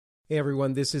Hey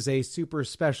everyone, this is a super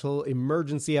special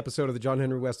emergency episode of the John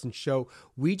Henry Weston Show.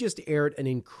 We just aired an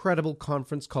incredible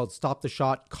conference called Stop the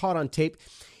Shot, caught on tape.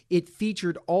 It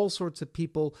featured all sorts of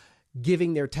people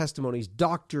giving their testimonies,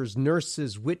 doctors,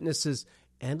 nurses, witnesses,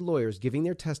 and lawyers giving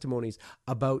their testimonies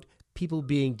about people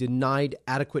being denied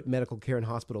adequate medical care in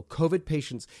hospital, COVID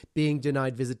patients being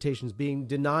denied visitations, being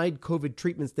denied COVID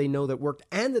treatments they know that worked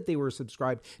and that they were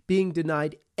subscribed, being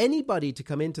denied anybody to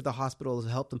come into the hospital to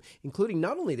help them, including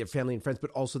not only their family and friends,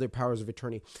 but also their powers of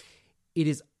attorney. It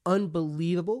is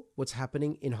unbelievable what's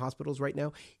happening in hospitals right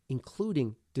now,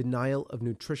 including denial of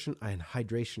nutrition and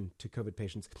hydration to COVID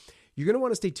patients. You're going to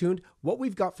want to stay tuned. What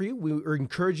we've got for you, we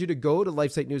encourage you to go to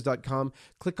lifesitenews.com,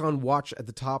 click on watch at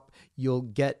the top. You'll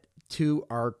get to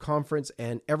our conference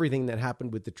and everything that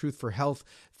happened with the Truth for Health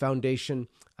Foundation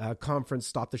conference,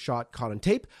 Stop the Shot, caught on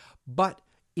tape. But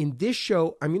in this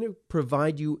show, I'm going to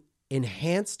provide you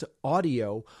enhanced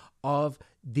audio of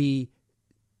the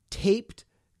taped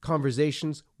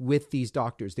conversations with these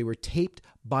doctors. They were taped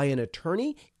by an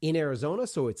attorney in Arizona,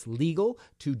 so it's legal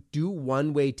to do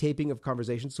one-way taping of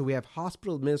conversations. So we have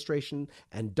hospital administration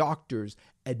and doctors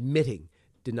admitting,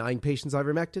 denying patients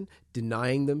ivermectin,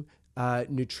 denying them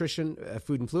nutrition,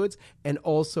 food and fluids, and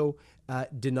also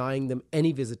denying them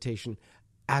any visitation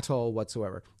at all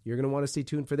whatsoever. You're going to want to stay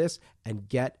tuned for this and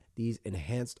get these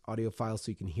enhanced audio files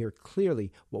so you can hear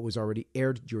clearly what was already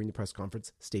aired during the press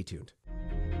conference. Stay tuned.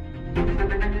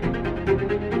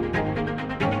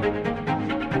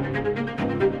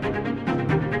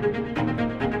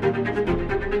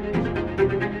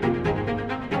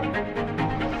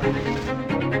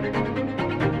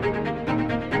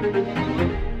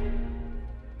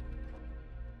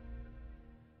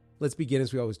 Let's begin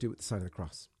as we always do with the sign of the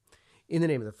cross. In the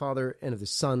name of the Father, and of the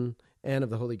Son, and of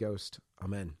the Holy Ghost.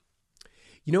 Amen.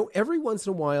 You know, every once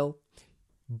in a while,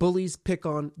 bullies pick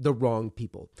on the wrong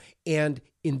people. And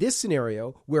in this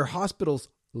scenario, where hospitals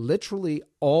literally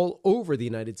all over the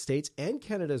United States and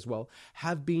Canada as well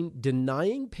have been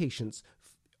denying patients,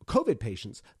 COVID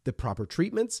patients, the proper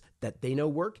treatments that they know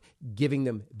work, giving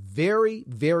them very,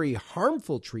 very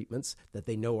harmful treatments that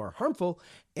they know are harmful,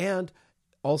 and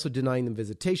also denying them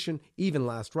visitation, even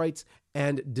last rites,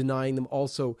 and denying them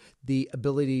also the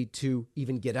ability to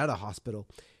even get out of hospital.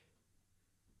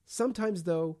 Sometimes,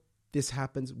 though, this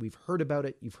happens. We've heard about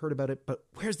it. You've heard about it. But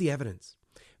where's the evidence?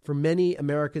 For many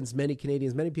Americans, many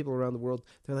Canadians, many people around the world,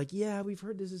 they're like, yeah, we've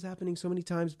heard this is happening so many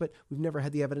times, but we've never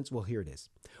had the evidence. Well, here it is.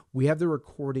 We have the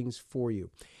recordings for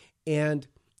you. And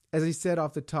as I said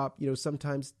off the top, you know,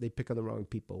 sometimes they pick on the wrong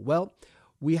people. Well,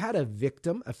 we had a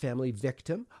victim, a family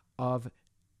victim of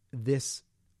this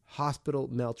hospital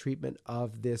maltreatment,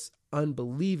 of this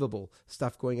unbelievable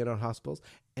stuff going on in hospitals.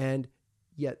 And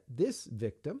yet this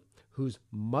victim, whose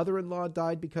mother-in-law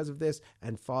died because of this,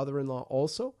 and father-in-law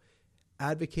also,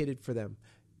 advocated for them.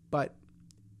 But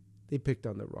they picked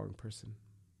on the wrong person.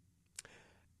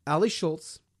 Ali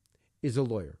Schultz is a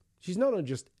lawyer. She's not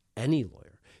just any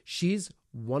lawyer. She's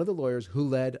one of the lawyers who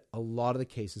led a lot of the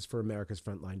cases for America's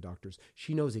frontline doctors.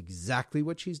 She knows exactly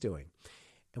what she's doing.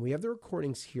 And we have the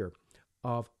recordings here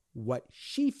of what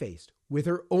she faced with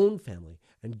her own family.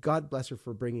 And God bless her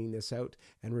for bringing this out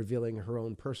and revealing her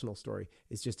own personal story.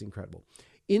 It's just incredible.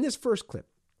 In this first clip,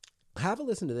 have a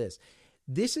listen to this.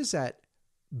 This is at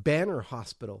Banner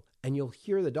Hospital, and you'll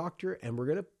hear the doctor, and we're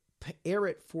going to air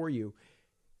it for you.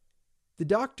 The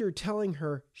doctor telling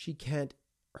her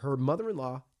her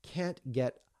mother-in-law can't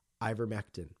get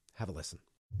ivermectin. Have a listen.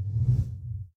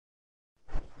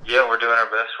 Yeah, we're doing our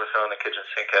best. We're throwing the kitchen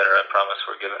sink at her. I promise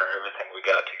we're giving her everything we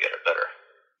got to get her better.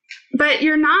 But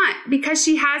you're not, because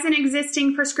she has an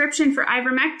existing prescription for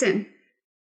ivermectin.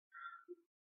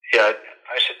 Yeah,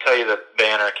 I should tell you that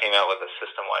Banner came out with a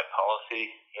system-wide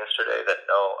policy yesterday that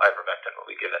no ivermectin will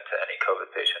be given to any COVID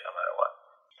patient no matter what.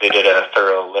 They did a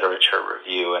thorough literature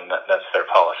review, and that's their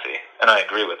policy. And I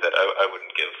agree with it. I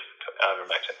wouldn't give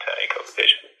ivermectin to any COVID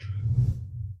patient.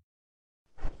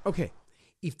 Okay.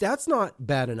 If that's not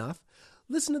bad enough,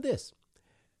 listen to this.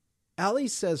 Ali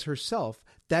says herself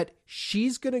that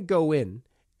she's going to go in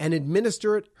and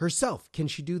administer it herself. Can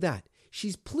she do that?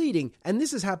 She's pleading, and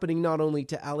this is happening not only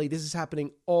to Ali, this is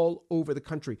happening all over the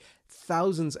country.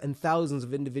 Thousands and thousands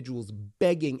of individuals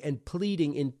begging and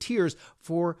pleading in tears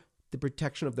for the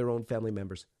protection of their own family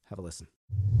members. Have a listen.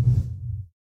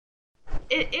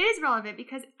 It is relevant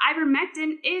because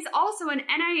ivermectin is also an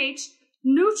NIH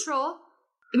neutral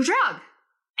drug.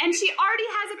 And she already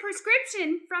has a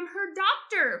prescription from her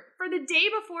doctor for the day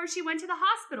before she went to the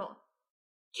hospital.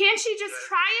 Can't she just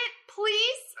try it,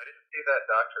 please? I didn't see that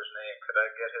doctor's name. Could I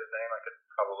get his name? I could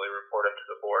probably report him to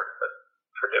the board, but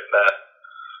forget that.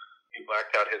 You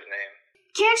blacked out his name.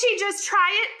 Can't she just try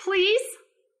it, please?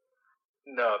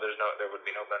 No, there would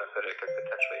be no benefit. It could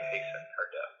potentially hasten her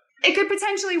death. It could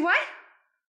potentially what?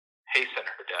 Hasten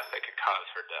her death. It could cause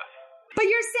her death. But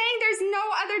you're saying there's no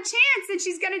other chance that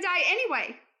she's going to die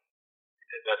anyway.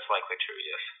 That's likely true,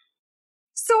 yes.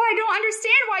 So I don't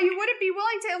understand why you wouldn't be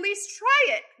willing to at least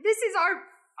try it. This is our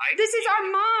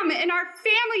mom, and our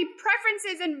family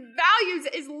preferences and values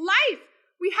is life.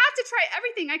 We have to try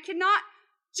everything. I cannot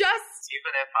just...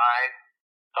 Even if I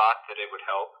thought that it would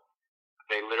help,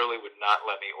 they literally would not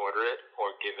let me order it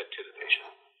or give it to the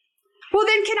patient. Well,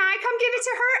 then can I come give it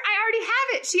to her? I already have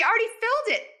it. She already filled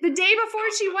it the day before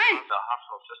she went. The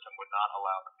hospital system would not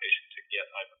allow the patient to get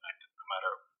ivermectin, no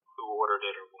matter who ordered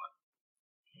it or what.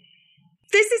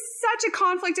 This is such a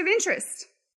conflict of interest.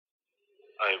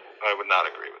 I would not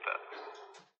agree with that.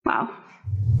 Wow.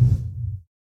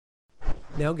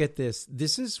 Now get this.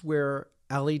 This is where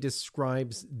Ali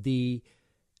describes the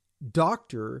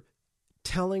doctor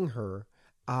telling her,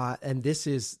 and this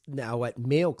is now at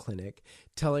Mayo Clinic,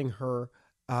 telling her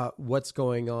what's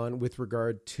going on with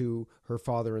regard to her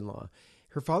father-in-law.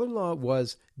 Her father-in-law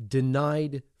was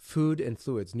denied food and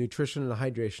fluids, nutrition and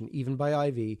hydration, even by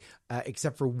IV,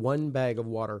 except for one bag of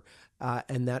water,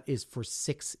 and that is for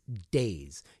 6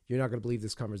 days. You're not going to believe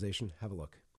this conversation. Have a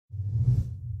look.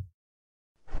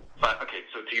 Okay,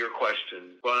 so to your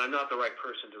question, well, I'm not the right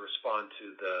person to respond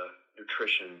to the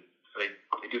nutrition. I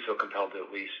do feel compelled to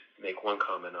at least make one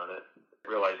comment on it,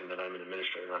 realizing that I'm an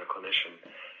administrator, not a clinician,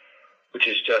 which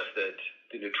is just that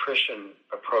the nutrition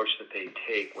approach that they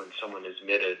take when someone is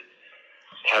admitted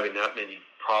having that many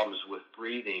problems with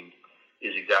breathing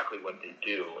is exactly what they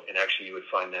do. And actually, you would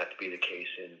find that to be the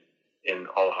case in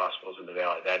all hospitals in the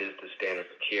Valley. That is the standard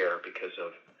of care because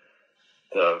of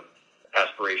the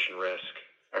aspiration risk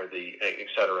or the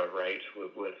et cetera, right,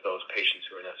 with those patients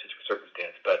who are in that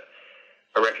circumstance. But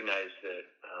I recognize that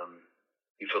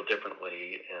you feel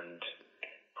differently,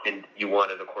 and you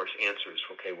wanted, of course, answers.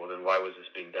 Okay, well then, why was this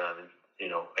being done? And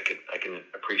I can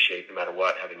appreciate, no matter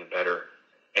what, having a better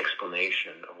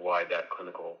explanation of why that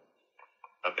clinical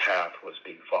path was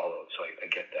being followed. So I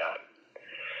get that.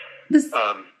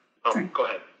 Go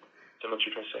ahead. Is that what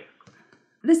you're trying to say?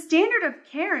 The standard of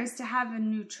care is to have a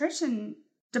nutrition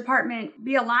department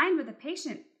be aligned with the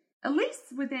patient, at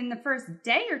least within the first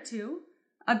day or two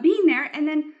of being there. And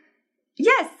then,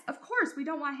 yes, of course, we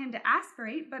don't want him to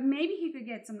aspirate, but maybe he could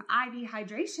get some IV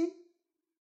hydration,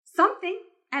 something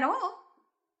at all.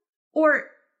 Or,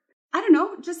 I don't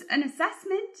know, just an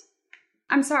assessment.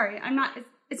 I'm sorry,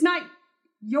 it's not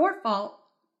your fault,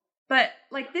 but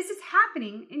like this is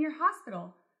happening in your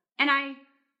hospital. And I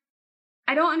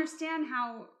don't understand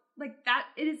how, like that,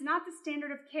 it is not the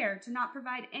standard of care to not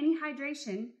provide any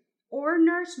hydration or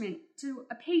nourishment to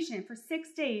a patient for 6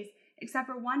 days, except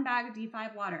for one bag of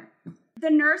D5 water. The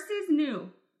nurses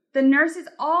knew. The nurses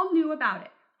all knew about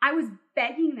it. I was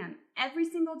begging them every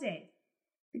single day.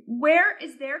 Where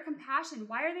is their compassion?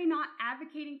 Why are they not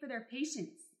advocating for their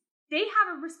patients? They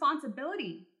have a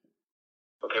responsibility.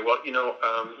 Okay, well,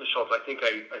 Ms. Schultz, I think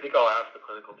I'll ask the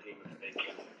clinical team if they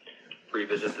can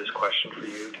revisit this question for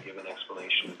you to give an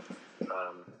explanation,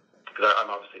 because I'm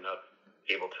obviously not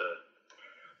able to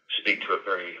speak to it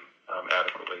very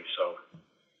adequately. So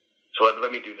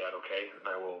let me do that, okay? And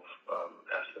I will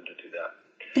ask them to do that.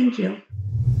 Thank you.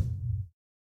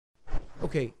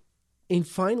 Okay, and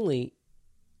finally,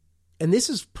 and this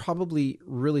is probably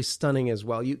really stunning as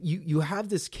well, you have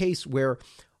this case where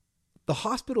the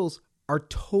hospitals are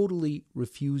totally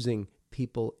refusing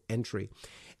people entry.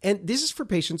 And this is for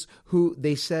patients who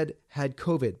they said had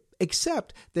COVID,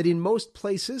 except that in most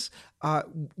places,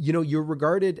 you're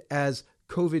regarded as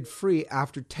COVID-free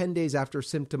after 10 days after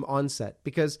symptom onset,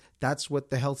 because that's what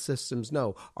the health systems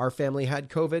know. Our family had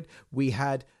COVID. We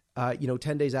had,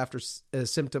 10 days after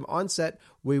symptom onset,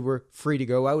 we were free to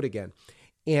go out again.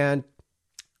 And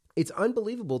it's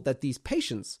unbelievable that these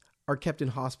patients are kept in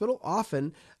hospital,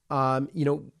 often,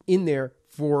 in there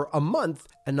for a month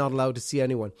and not allowed to see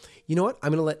anyone. You know what?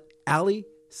 I'm going to let Ali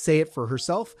say it for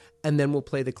herself, and then we'll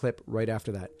play the clip right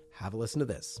after that. Have a listen to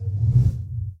this.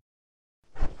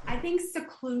 I think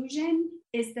seclusion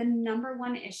is the number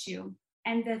one issue.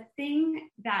 And the thing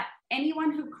that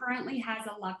anyone who currently has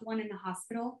a loved one in the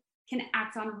hospital can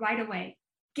act on right away.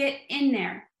 Get in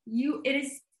there. It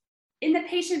is in the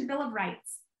patient bill of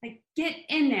rights. Like, get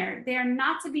in there. They are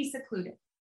not to be secluded.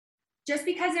 Just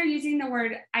because they're using the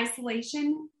word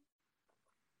isolation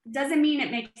doesn't mean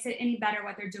it makes it any better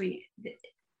what they're doing.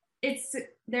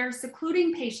 They're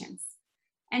secluding patients.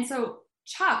 And so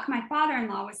Chuck, my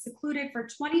father-in-law, was secluded for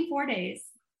 24 days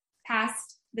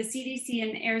past the CDC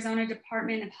and the Arizona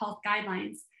Department of Health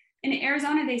guidelines In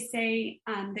Arizona, they say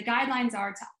the guidelines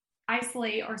are to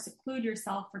isolate or seclude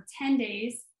yourself for 10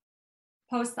 days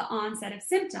post the onset of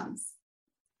symptoms.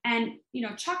 And,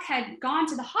 Chuck had gone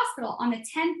to the hospital on the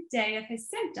 10th day of his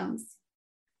symptoms.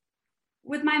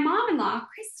 With my mom-in-law,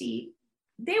 Christy,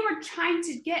 they were trying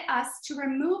to get us to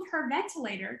remove her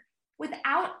ventilator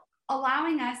without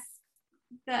allowing us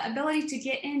the ability to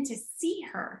get in to see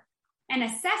her and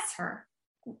assess her.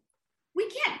 We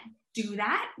can't do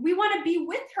that. We want to be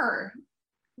with her.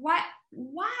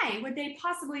 Why would they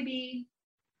possibly be,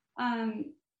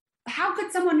 how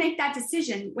could someone make that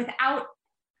decision without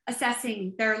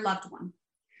assessing their loved one?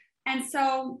 And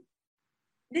so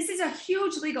this is a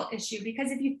huge legal issue, because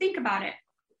if you think about it,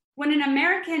 when an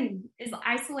American is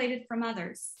isolated from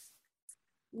others,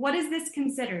 what is this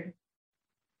considered?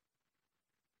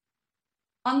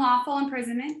 Unlawful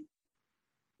imprisonment,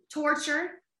 torture.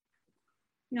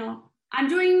 I'm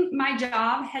doing my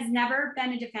job has never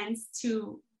been a defense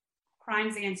to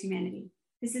crimes against humanity.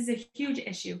 This is a huge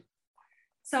issue.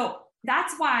 So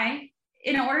that's why,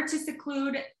 in order to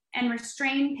seclude and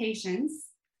restrain patients,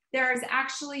 there is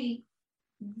actually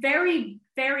very,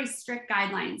 very strict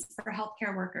guidelines for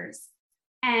healthcare workers.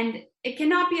 And it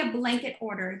cannot be a blanket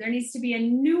order. There needs to be a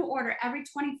new order every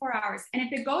 24 hours. And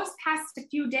if it goes past a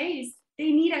few days,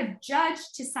 they need a judge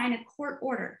to sign a court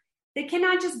order. They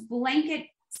cannot just blanket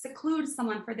seclude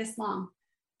someone for this long.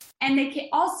 And they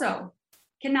also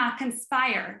cannot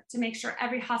conspire to make sure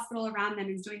every hospital around them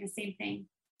is doing the same thing.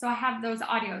 So I have those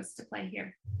audios to play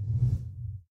here.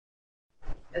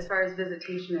 As far as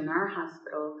visitation in our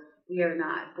hospital, we are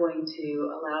not going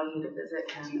to allow you to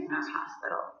visit him in our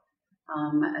hospital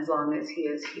as long as he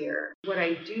is here. What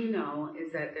I do know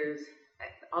is that there's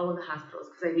all of the hospitals,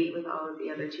 because I meet with all of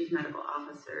the other chief medical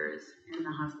officers in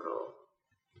the hospital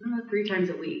 3 times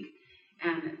a week,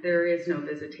 and there is no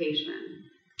visitation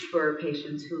for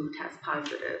patients who test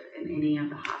positive in any of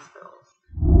the hospitals.